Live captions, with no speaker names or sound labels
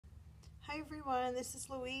Hi everyone, this is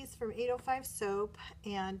Louise from 805 Soap,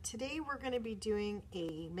 and today we're going to be doing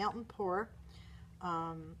a mountain pour.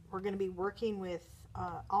 We're going to be working with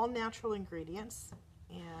all natural ingredients,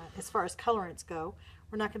 and as far as colorants go,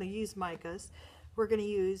 we're not going to use micas. We're going to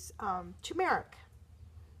use turmeric,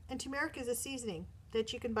 and turmeric is a seasoning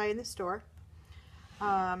that you can buy in the store.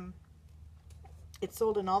 It's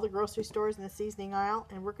sold in all the grocery stores in the seasoning aisle,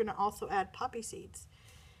 and we're going to also add poppy seeds.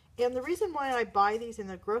 And the reason why I buy these in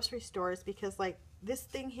the grocery store is because, like, this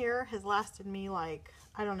thing here has lasted me, like,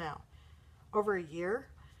 I don't know, over a year.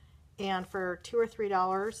 And for $2 or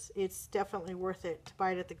 $3, it's definitely worth it to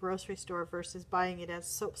buy it at the grocery store versus buying it as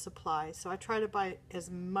soap supplies. So I try to buy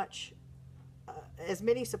as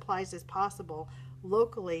many supplies as possible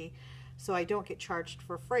locally so I don't get charged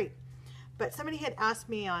for freight. But somebody had asked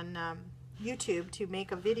me on YouTube to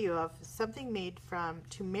make a video of something made from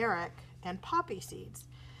turmeric and poppy seeds.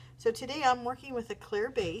 So today I'm working with a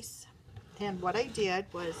clear base, and what I did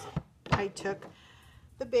was I took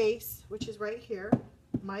the base, which is right here.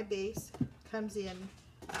 My base comes in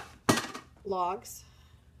logs.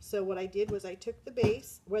 So what I did was I took the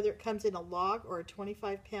base, whether it comes in a log or a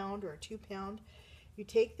 25-pound or a 2-pound, you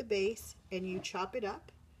take the base and you chop it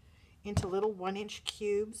up into little 1-inch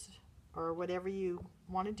cubes or whatever you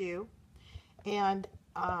want to do. And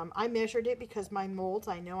I measured it because my molds,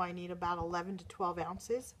 I know I need about 11 to 12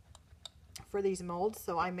 ounces for these molds,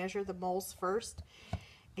 so I measure the molds first,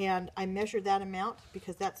 and I measure that amount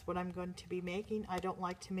because that's what I'm going to be making. I don't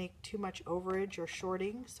like to make too much overage or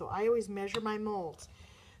shorting, so I always measure my molds.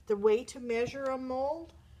 The way to measure a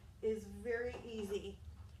mold is very easy.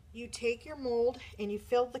 You take your mold and you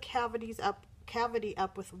fill the cavity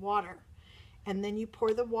up with water, and then you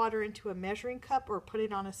pour the water into a measuring cup or put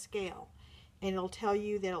it on a scale, and it'll tell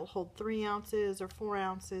you that it'll hold 3 ounces or 4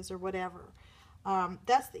 ounces or whatever.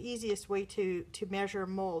 That's the easiest way to measure a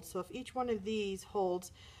mold. So if each one of these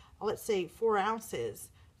holds, let's say 4 ounces,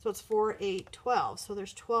 so it's 4, 8, 12. So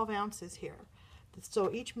there's 12 ounces here.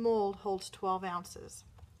 So each mold holds 12 ounces.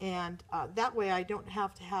 And that way I don't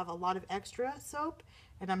have to have a lot of extra soap,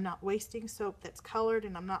 and I'm not wasting soap that's colored,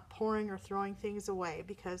 and I'm not pouring or throwing things away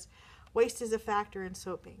because waste is a factor in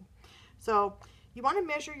soaping. So you want to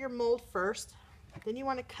measure your mold first. Then you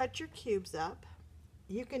want to cut your cubes up.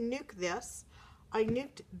 You can nuke this. I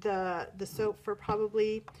nuked the soap for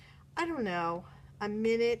probably, I don't know, a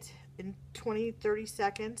minute and 20-30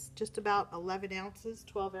 seconds, just about 11 ounces,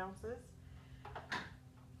 12 ounces.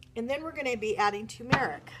 And then we're going to be adding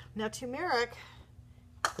turmeric. Now turmeric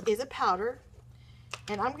is a powder,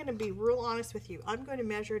 and I'm going to be real honest with you. I'm going to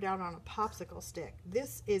measure it out on a popsicle stick.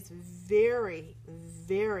 This is very,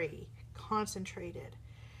 very concentrated.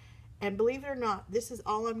 And believe it or not, this is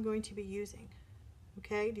all I'm going to be using.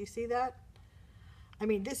 Okay, do you see that? I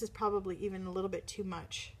mean, this is probably even a little bit too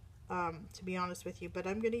much, to be honest with you, but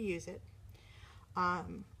I'm going to use it.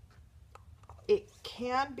 It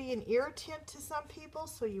can be an irritant to some people,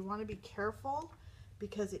 so you want to be careful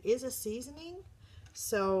because it is a seasoning.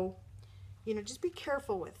 So, you know, just be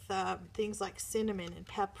careful with things like cinnamon and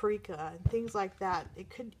paprika and things like that. It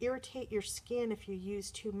could irritate your skin if you use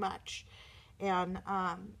too much. And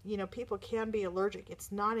you know, people can be allergic.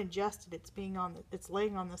 It's not ingested; it's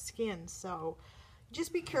laying on the skin. So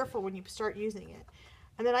just be careful when you start using it.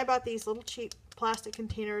 And then I bought these little cheap plastic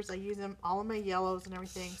containers. I use them all in my yellows and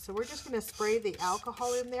everything. So we're just going to spray the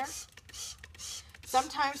alcohol in there.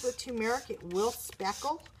 Sometimes with turmeric it will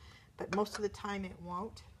speckle, but most of the time it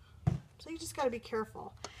won't. So you just got to be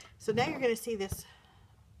careful. So now you're going to see this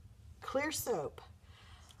clear soap.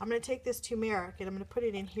 I'm going to take this turmeric and I'm going to put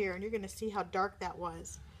it in here, and you're going to see how dark that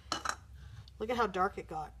was. Look at how dark it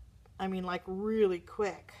got. I mean, like really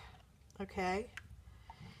quick. Okay?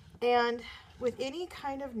 And with any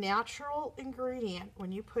kind of natural ingredient,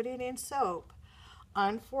 when you put it in soap,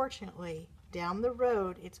 unfortunately, down the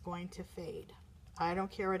road, it's going to fade. I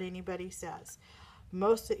don't care what anybody says.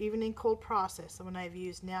 Even in cold process, when I've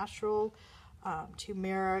used natural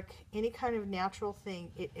turmeric, any kind of natural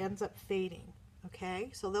thing, it ends up fading.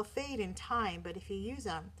 Okay, so they'll fade in time, but if you use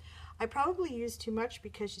them, I probably use too much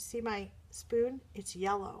because you see my spoon, it's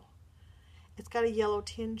yellow. It's got a yellow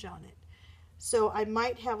tinge on it. So I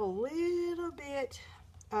might have a little bit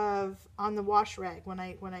of on the wash rag when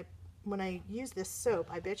I use this soap.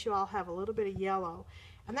 I bet you I'll have a little bit of yellow,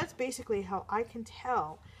 and that's basically how I can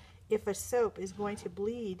tell if a soap is going to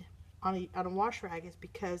bleed on a wash rag, is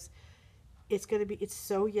because it's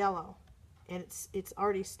so yellow, and it's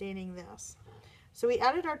already staining this. So we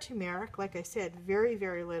added our turmeric, like I said, very,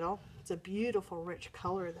 very little. It's a beautiful, rich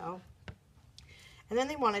color, though. And then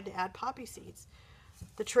they wanted to add poppy seeds.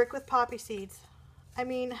 The trick with poppy seeds, I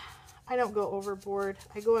mean, I don't go overboard.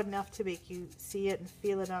 I go enough to make you see it and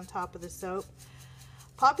feel it on top of the soap.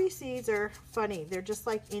 Poppy seeds are funny. They're just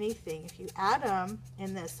like anything. If you add them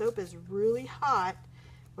and the soap is really hot,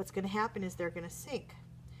 what's going to happen is they're going to sink.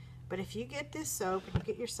 But if you get this soap and you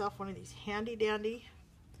get yourself one of these handy dandy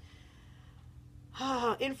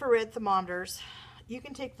infrared thermometers, you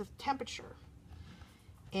can take the temperature,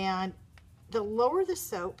 and the lower the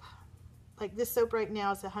soap, like this soap right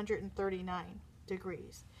now is 139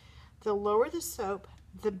 degrees. The lower the soap,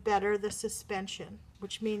 the better the suspension,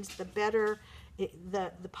 which means the better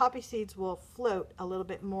the poppy seeds will float a little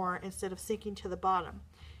bit more instead of sinking to the bottom.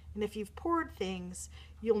 And if you've poured things,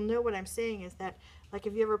 you'll know what I'm saying is that, like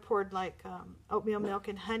if you ever poured like oatmeal milk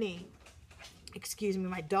and honey, excuse me,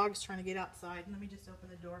 my dog's trying to get outside. Let me just open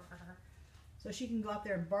the door for her so she can go out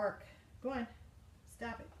there and bark. Go on,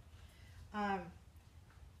 stop it.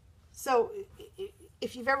 So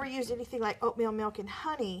if you've ever used anything like oatmeal milk and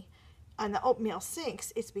honey and the oatmeal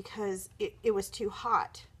sinks, it's because it was too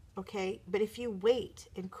hot, okay? But if you wait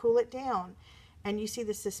and cool it down and you see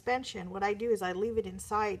the suspension, what I do is I leave it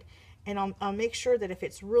inside, and I'll make sure that if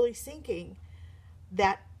it's really sinking,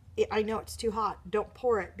 that I know it's too hot. Don't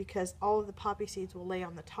pour it, because all of the poppy seeds will lay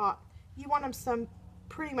on the top. You want them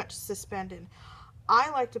pretty much suspended.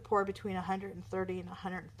 I like to pour between 130 and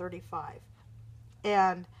 135,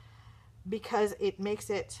 and because it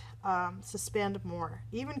makes it suspend more.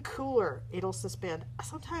 Even cooler, it'll suspend.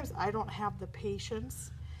 Sometimes I don't have the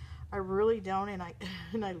patience. I really don't, and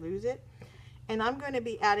I lose it. And I'm going to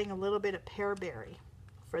be adding a little bit of pearberry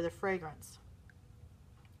for the fragrance.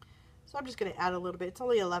 So I'm just going to add a little bit. It's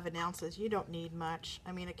only 11 ounces. You don't need much.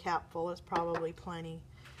 I mean, a capful is probably plenty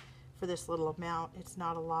for this little amount. It's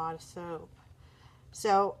not a lot of soap.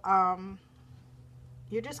 So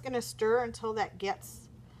you're just going to stir until that gets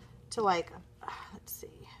to like, let's see.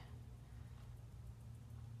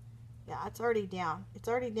 Yeah, it's already down. It's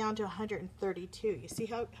already down to 132. You see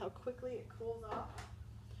how quickly it cools off?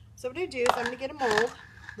 So what I'm going to do is I'm going to get a mold,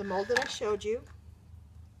 the mold that I showed you,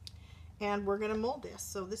 and we're going to mold this.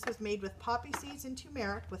 So this is made with poppy seeds and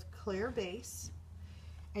turmeric with clear base,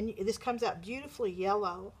 and this comes out beautifully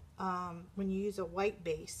yellow when you use a white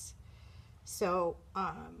base. So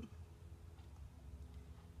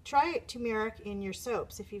try turmeric in your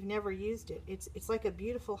soaps if you've never used it. It's like a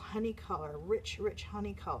beautiful honey color, rich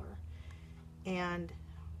honey color, and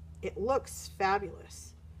it looks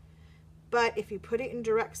fabulous. But if you put it in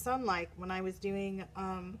direct sunlight, when I was doing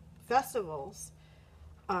festivals,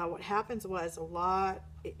 what happens was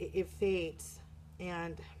it fades,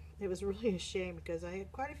 and it was really a shame because I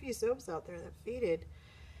had quite a few soaps out there that faded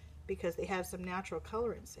because they have some natural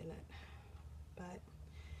colorants in it.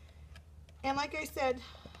 And like I said,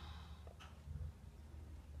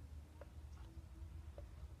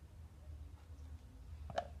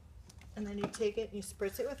 and then you take it and you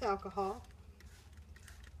spritz it with alcohol.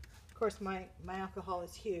 Of course, my alcohol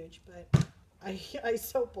is huge, but I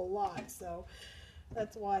soap a lot, so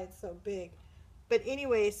that's why it's so big. But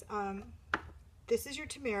anyways, this is your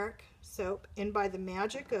turmeric soap, and by the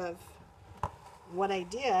magic of what I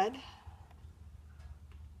did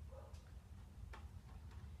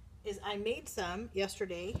is I made some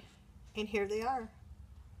yesterday, and here they are.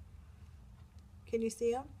 Can you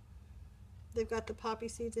see them? They've got the poppy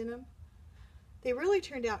seeds in them. They really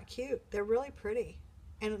turned out cute. They're really pretty.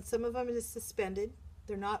 And some of them is suspended.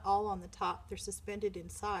 They're not all on the top. They're suspended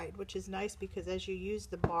inside, which is nice because as you use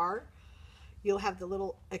the bar, you'll have the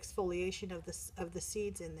little exfoliation of the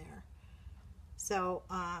seeds in there. So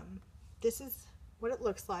this is what it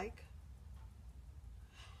looks like.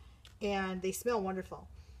 And they smell wonderful.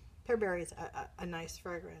 Pearberry is a nice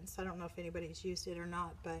fragrance. I don't know if anybody's used it or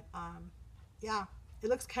not, but yeah, it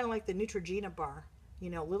looks kind of like the Neutrogena bar. You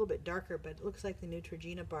know, a little bit darker, but it looks like the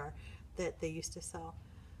Neutrogena bar that they used to sell.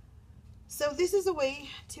 So this is a way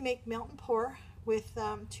to make melt and pour with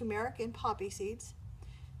turmeric and poppy seeds.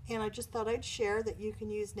 And I just thought I'd share that you can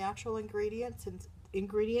use natural ingredients and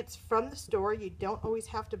ingredients from the store. You don't always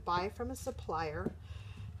have to buy from a supplier.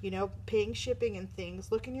 You know, paying shipping and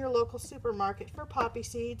things. Look in your local supermarket for poppy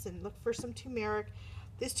seeds and look for some turmeric.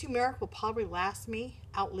 This turmeric will probably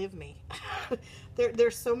outlive me.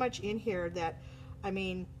 There's so much in here that, I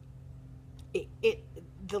mean,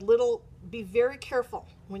 be very careful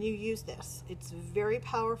when you use this. It's very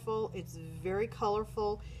powerful, it's very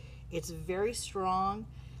colorful, it's very strong.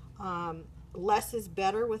 Less is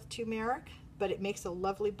better with turmeric, but it makes a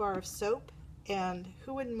lovely bar of soap, and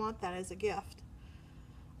who wouldn't want that as a gift?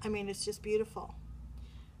 I mean, it's just beautiful.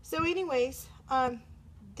 So anyways,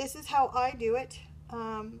 this is how I do it.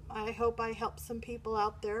 I hope I help some people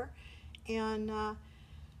out there, and I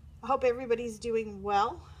hope everybody's doing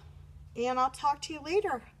well. and I'll talk to you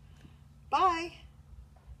later. Bye.